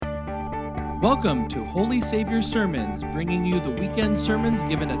Welcome to Holy Savior Sermons, bringing you the weekend sermons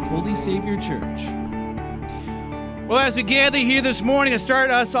given at Holy Savior Church. Well, as we gather here this morning, to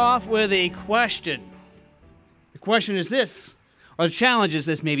start us off with a question. The question is this, or the challenge is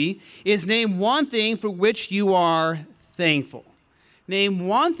this maybe, is name one thing for which you are thankful. Name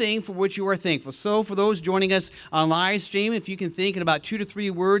one thing for which you are thankful. So for those joining us on live stream, if you can think in about 2 to 3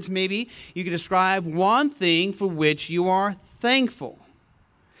 words maybe, you can describe one thing for which you are thankful.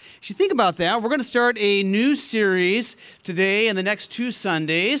 As you think about that, we're going to start a new series today and the next 2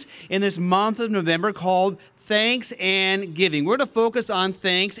 Sundays in this month of November called Thanks and Giving. We're going to focus on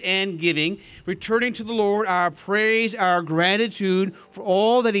thanks and giving, returning to the Lord our praise, our gratitude for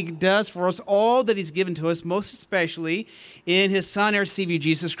all that He does for us, all that He's given to us, most especially in His Son, our Savior,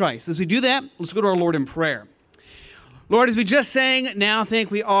 Jesus Christ. As we do that, let's go to our Lord in prayer. Lord, as we just sang, now thank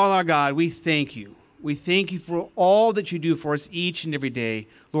we all our God, we thank you. We thank you for all that you do for us each and every day.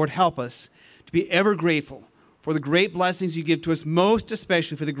 Lord, help us to be ever grateful for the great blessings you give to us, most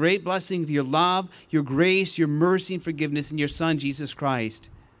especially for the great blessing of your love, your grace, your mercy, and forgiveness in your Son, Jesus Christ.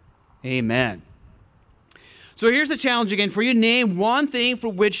 Amen. So here's the challenge again for you. Name one thing for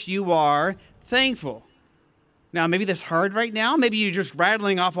which you are thankful. Now, maybe that's hard right now. Maybe you're just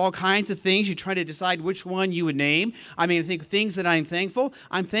rattling off all kinds of things. You're trying to decide which one you would name. I think things that I'm thankful.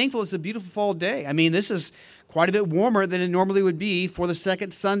 I'm thankful it's a beautiful fall day. This is quite a bit warmer than it normally would be for the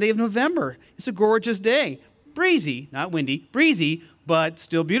second Sunday of November. It's a gorgeous day. Breezy, not windy, breezy, but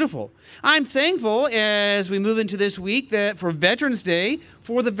still beautiful. I'm thankful as we move into this week that for Veterans Day,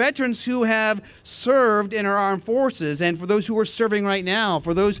 for the veterans who have served in our armed forces and for those who are serving right now,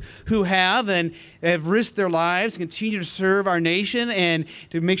 for those who have and have risked their lives, continue to serve our nation and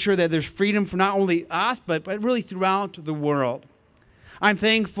to make sure that there's freedom for not only us, but really throughout the world. I'm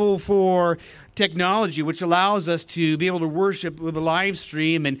thankful for technology, which allows us to be able to worship with a live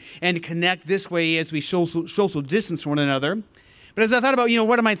stream and to connect this way as we social distance one another. But as I thought about,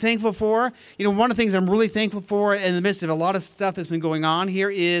 what am I thankful for? One of the things I'm really thankful for in the midst of a lot of stuff that's been going on here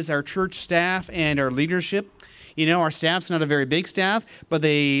is our church staff and our leadership. Our staff's not a very big staff, but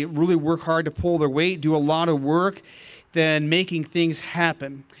they really work hard to pull their weight, do a lot of work, than making things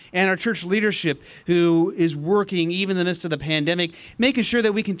happen. And our church leadership who is working even in the midst of the pandemic, making sure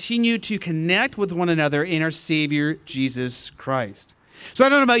that we continue to connect with one another in our Savior, Jesus Christ. So I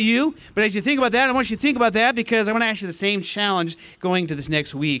don't know about you, but as you think about that, I want you to think about that because I want to ask you the same challenge going to this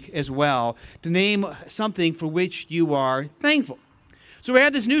next week as well, to name something for which you are thankful. So we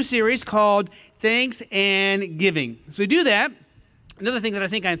have this new series called Thanks and Giving. So we do that. Another thing that I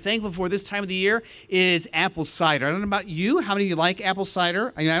think I'm thankful for this time of the year is apple cider. I don't know about you. How many of you like apple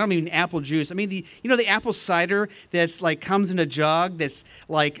cider? I don't mean apple juice. The apple cider that's comes in a jug that's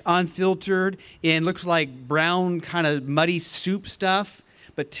unfiltered and looks like brown kind of muddy soup stuff,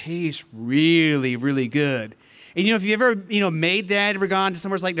 but tastes really, really good. And if you ever made that, ever gone to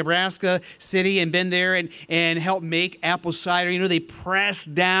somewhere like Nebraska City and been there and helped make apple cider, they press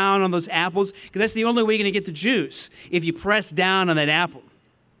down on those apples because that's the only way you're going to get the juice if you press down on that apple.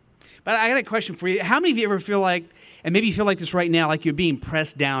 But I got a question for you. How many of you ever feel like, and maybe you feel like this right now, like you're being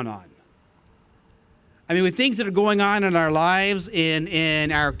pressed down on? With things that are going on in our lives,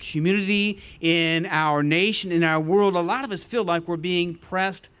 in our community, in our nation, in our world, a lot of us feel like we're being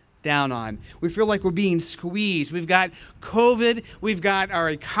pressed down on. We feel like we're being squeezed. We've got COVID, we've got our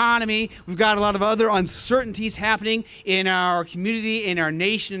economy, we've got a lot of other uncertainties happening in our community, in our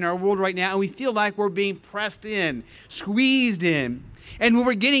nation, in our world right now, and we feel like we're being pressed in, squeezed in. And when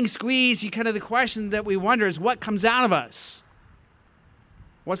we're getting squeezed, the question that we wonder is what comes out of us?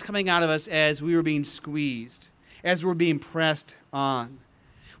 What's coming out of us as we were being squeezed, as we're being pressed on?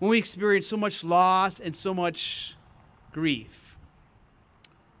 When we experience so much loss and so much grief,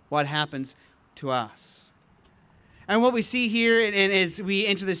 what happens to us? And what we see here, and as we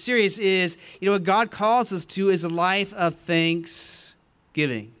enter this series, is what God calls us to is a life of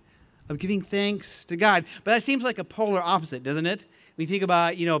thanksgiving, of giving thanks to God. But that seems like a polar opposite, doesn't it? When you think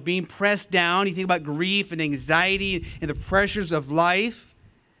about being pressed down, you think about grief and anxiety and the pressures of life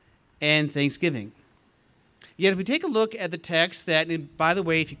and thanksgiving. Yet if we take a look at the text that, and by the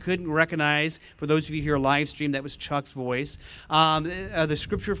way, if you couldn't recognize, for those of you here live stream, that was Chuck's voice, the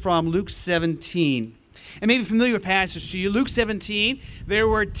scripture from Luke 17. And maybe a familiar passage to you. Luke 17, there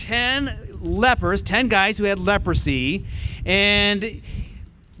were 10 lepers, 10 guys who had leprosy. And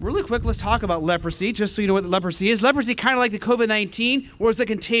really quick, let's talk about leprosy, just so you know what leprosy is. Leprosy, kind of like the COVID-19, was a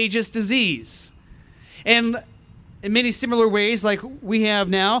contagious disease. And in many similar ways like we have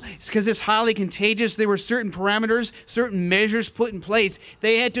now, it's because it's highly contagious. There were certain parameters, certain measures put in place.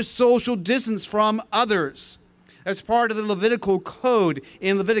 They had to social distance from others. That's part of the Levitical code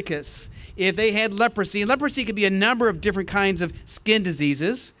in Leviticus. If they had leprosy, and leprosy could be a number of different kinds of skin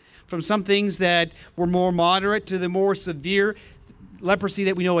diseases, from some things that were more moderate to the more severe leprosy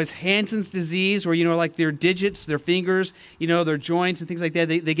that we know as Hansen's disease, where, like their digits, their fingers, their joints and things like that,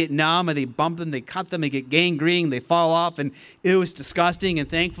 they get numb and they bump them, they cut them, they get gangrene, they fall off, and it was disgusting. And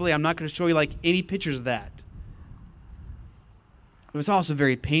thankfully, I'm not going to show you any pictures of that. It was also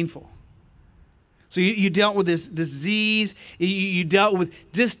very painful. So you dealt with this disease, you dealt with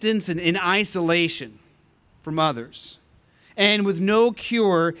distance and isolation from others. And with no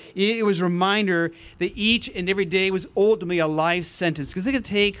cure, it was a reminder that each and every day was ultimately a life sentence. Because it could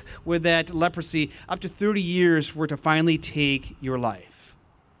take, with that leprosy, up to 30 years for it to finally take your life.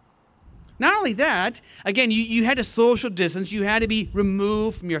 Not only that, again, you had to social distance. You had to be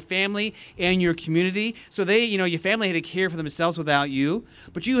removed from your family and your community. So your family had to care for themselves without you.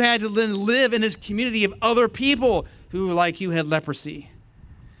 But you had to live in this community of other people who, like you, had leprosy.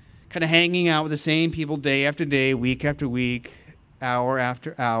 Kind of hanging out with the same people day after day, week after week, hour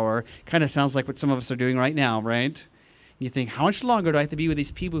after hour. Kind of sounds like what some of us are doing right now, right? You think, how much longer do I have to be with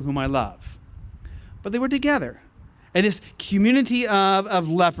these people whom I love? But they were together. And this community of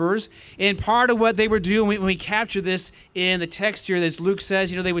lepers, and part of what they were doing, when we capture this in the text here, as Luke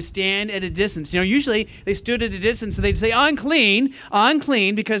says, they would stand at a distance. Usually they stood at a distance and they'd say, unclean,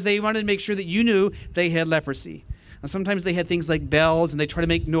 unclean, because they wanted to make sure that you knew they had leprosy. And sometimes they had things like bells, and they try to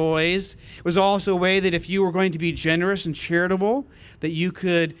make noise. It was also a way that if you were going to be generous and charitable, that you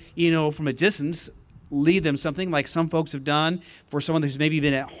could, from a distance, leave them something, like some folks have done for someone who's maybe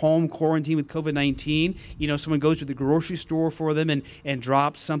been at home quarantined with COVID-19. Someone goes to the grocery store for them and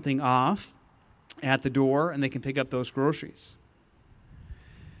drops something off at the door, and they can pick up those groceries.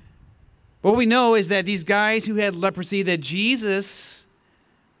 But what we know is that these guys who had leprosy, that Jesus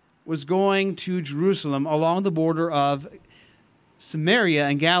was going to Jerusalem along the border of Samaria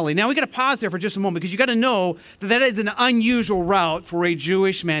and Galilee. Now, we got to pause there for just a moment, because you got to know that is an unusual route for a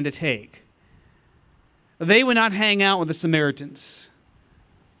Jewish man to take. They would not hang out with the Samaritans.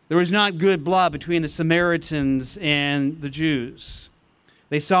 There was not good blood between the Samaritans and the Jews.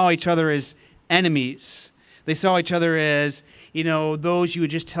 They saw each other as enemies. They saw each other as, those you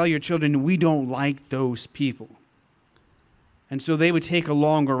would just tell your children, we don't like those people. And so they would take a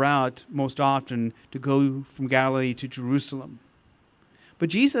longer route most often to go from Galilee to Jerusalem. But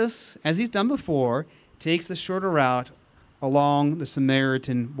Jesus, as he's done before, takes the shorter route along the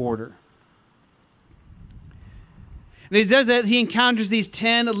Samaritan border. And he says that he encounters these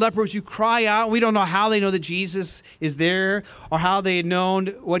 10 lepers who cry out. We don't know how they know that Jesus is there or how they had known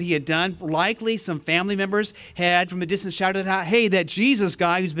what he had done. Likely some family members had from a distance shouted out, hey, that Jesus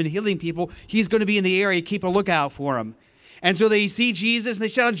guy who's been healing people, he's going to be in the area. Keep a lookout for him. And so they see Jesus and they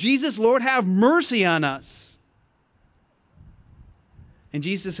shout, Jesus, Lord, have mercy on us. And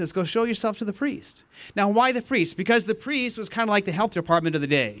Jesus says, go show yourself to the priest. Now, why the priest? Because the priest was kind of like the health department of the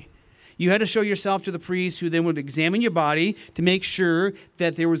day. You had to show yourself to the priest, who then would examine your body to make sure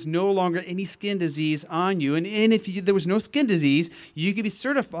that there was no longer any skin disease on you. And if there was no skin disease, you could be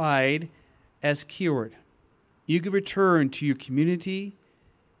certified as cured. You could return to your community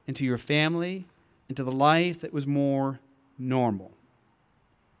and to your family and to the life that was more normal.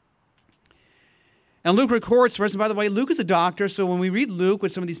 And Luke records for us, and by the way, Luke is a doctor, so when we read Luke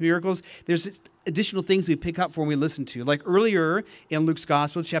with some of these miracles, there's additional things we pick up for when we listen to. Like earlier in Luke's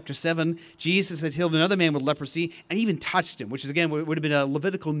Gospel, chapter 7, Jesus had healed another man with leprosy and even touched him, which is, again, would have been a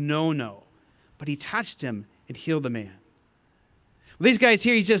Levitical no-no. But he touched him and healed the man. Well, these guys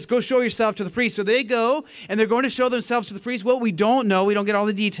here, he says, go show yourself to the priest. So they go, and they're going to show themselves to the priest. What we don't know, we don't get all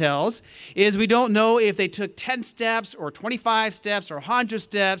the details, is we don't know if they took 10 steps or 25 steps or 100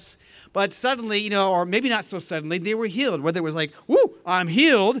 steps. But suddenly, or maybe not so suddenly, they were healed. Whether it was like, woo, I'm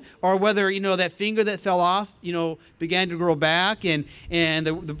healed, or whether, that finger that fell off, began to grow back, and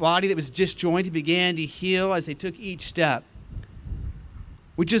the body that was disjointed began to heal as they took each step.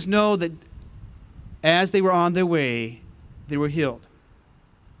 We just know that as they were on their way, they were healed.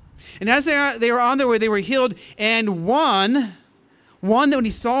 And as they were on their way, they were healed, and one that when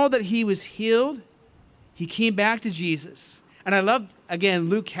he saw that he was healed, he came back to Jesus. And I love, again,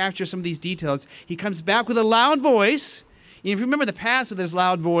 Luke captures some of these details. He comes back with a loud voice. And if you remember the past with his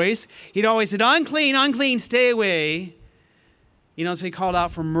loud voice, he'd always said, unclean, unclean, stay away. So he called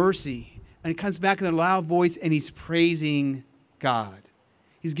out for mercy. And he comes back with a loud voice, and he's praising God.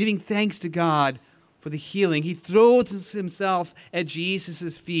 He's giving thanks to God for the healing. He throws himself at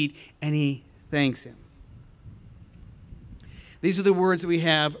Jesus' feet, and he thanks him. These are the words that we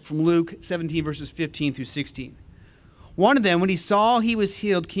have from Luke 17, verses 15 through 16. One of them, when he saw he was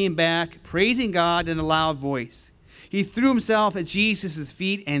healed, came back, praising God in a loud voice. He threw himself at Jesus'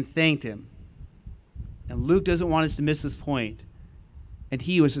 feet and thanked him. And Luke doesn't want us to miss this point. And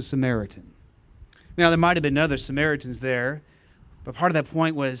he was a Samaritan. Now, there might have been other Samaritans there, but part of that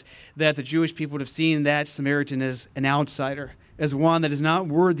point was that the Jewish people would have seen that Samaritan as an outsider, as one that is not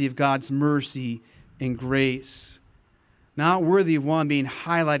worthy of God's mercy and grace, not worthy of one being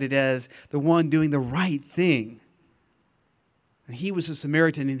highlighted as the one doing the right thing. And he was a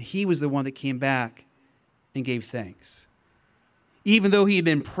Samaritan, and he was the one that came back and gave thanks. Even though he had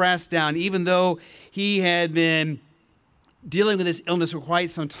been pressed down, even though he had been dealing with this illness for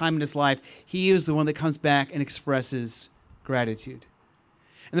quite some time in his life, he is the one that comes back and expresses gratitude.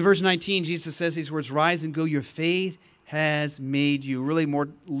 In the verse 19, Jesus says these words, "Rise and go, your faith has made you." Really more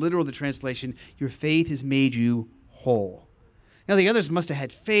literal, the translation, your faith has made you whole. Now the others must have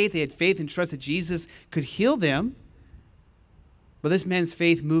had faith. They had faith and trust that Jesus could heal them. But this man's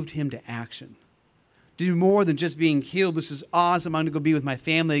faith moved him to action. To do more than just being healed. This is awesome. I'm going to go be with my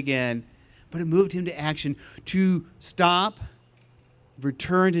family again. But it moved him to action, to stop,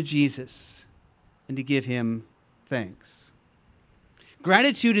 return to Jesus, and to give him thanks.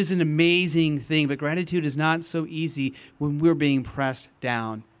 Gratitude is an amazing thing, but gratitude is not so easy when we're being pressed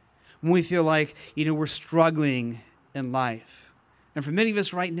down, when we feel like, we're struggling in life. And for many of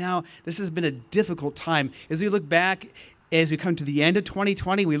us right now, this has been a difficult time. As we look back, as we come to the end of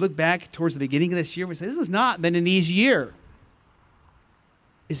 2020, we look back towards the beginning of this year, we say, this has not been an easy year.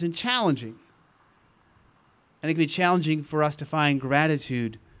 It's been challenging. And it can be challenging for us to find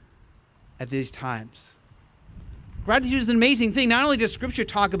gratitude at these times. Gratitude is an amazing thing. Not only does Scripture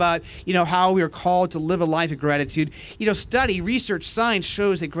talk about, how we are called to live a life of gratitude, study, research, science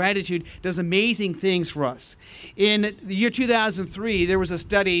shows that gratitude does amazing things for us. In the year 2003, there was a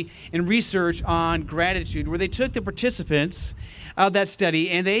study and research on gratitude where they took the participants of that study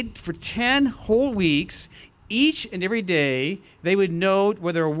and for 10 whole weeks, each and every day, they would note,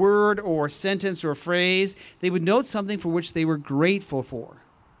 whether a word or a sentence or a phrase, they would note something for which they were grateful for,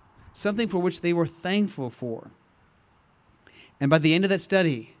 something for which they were thankful for. And by the end of that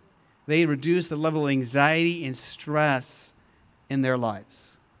study, they reduced the level of anxiety and stress in their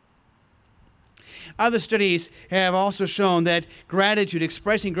lives. Other studies have also shown that gratitude,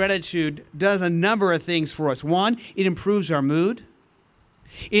 expressing gratitude, does a number of things for us. One, it improves our mood.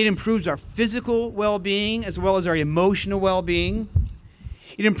 It improves our physical well-being as well as our emotional well-being.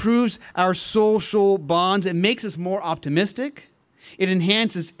 It improves our social bonds. It makes us more optimistic. It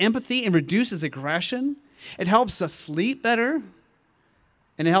enhances empathy and reduces aggression. It helps us sleep better.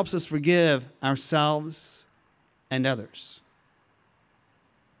 And it helps us forgive ourselves and others.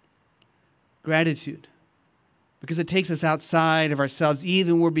 Gratitude, because it takes us outside of ourselves,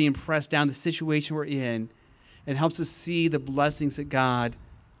 even when we're being pressed down, the situation we're in. It helps us see the blessings that God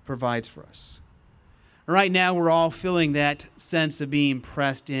provides for us. Right now, we're all feeling that sense of being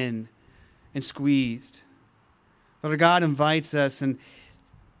pressed in and squeezed. But God invites us to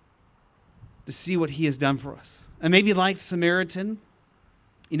see what He has done for us. And maybe like the Samaritan,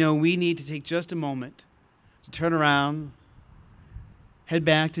 we need to take just a moment to turn around, head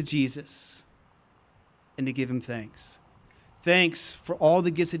back to Jesus, and to give Him thanks. Thanks for all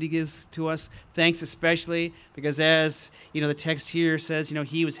the gifts that He gives to us. Thanks especially because as, the text here says,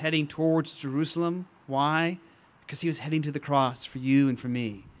 He was heading towards Jerusalem. Why? Because He was heading to the cross for you and for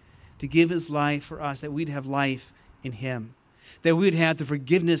me, to give His life for us, that we'd have life in Him, that we would have the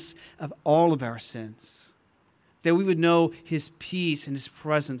forgiveness of all of our sins, that we would know His peace and His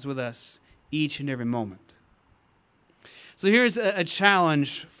presence with us each and every moment. So here's a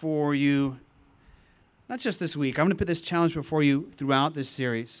challenge for you. Not just this week. I'm going to put this challenge before you throughout this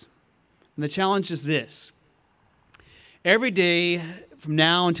series. And the challenge is this. Every day from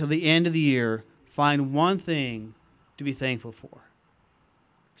now until the end of the year, find one thing to be thankful for.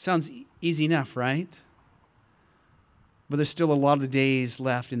 Sounds easy enough, right? But there's still a lot of days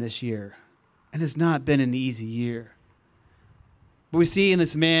left in this year. And it's not been an easy year. But we see in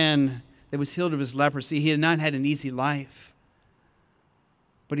this man that was healed of his leprosy, he had not had an easy life.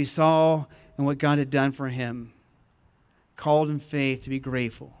 But he saw and what God had done for him, called in faith to be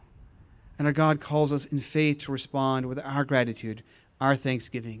grateful. And our God calls us in faith to respond with our gratitude, our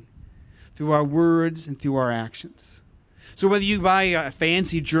thanksgiving, through our words and through our actions. So whether you buy a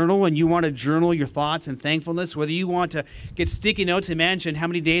fancy journal and you want to journal your thoughts and thankfulness, whether you want to get sticky notes and mention how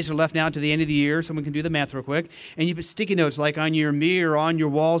many days are left now to the end of the year, someone can do the math real quick, and you put sticky notes like on your mirror or on your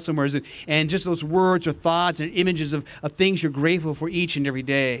wall somewhere, and just those words or thoughts and images of things you're grateful for each and every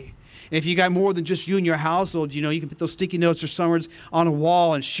day. And if you got more than just you and your household, you can put those sticky notes or somewhere on a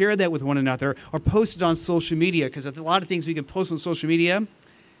wall and share that with one another or post it on social media, because there's a lot of things we can post on social media.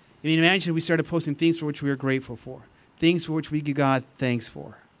 Imagine if we started posting things for which we are grateful for. things for which we give God thanks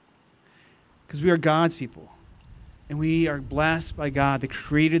for. Because we are God's people. And we are blessed by God, the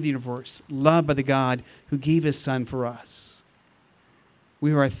creator of the universe, loved by the God who gave his son for us.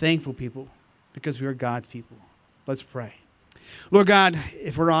 We are a thankful people because we are God's people. Let's pray. Lord God,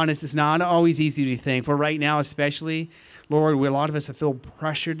 if we're honest, it's not always easy to be thankful. Right now especially, Lord, a lot of us feel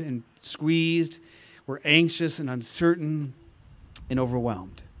pressured and squeezed. We're anxious and uncertain and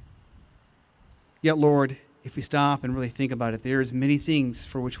overwhelmed. Yet, Lord, if we stop and really think about it, there's many things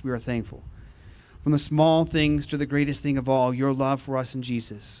for which we are thankful. From the small things to the greatest thing of all, your love for us in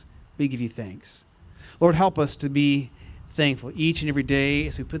Jesus. We give you thanks. Lord, help us to be thankful each and every day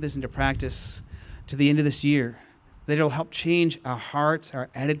as we put this into practice to the end of this year, that it'll help change our hearts, our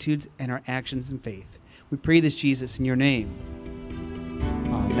attitudes, and our actions in faith. We pray this, Jesus, in your name.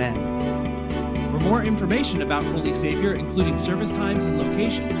 Amen. For more information about Holy Savior, including service times and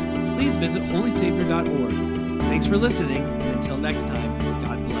location, please visit holysavior.org. Thanks for listening, and until next time.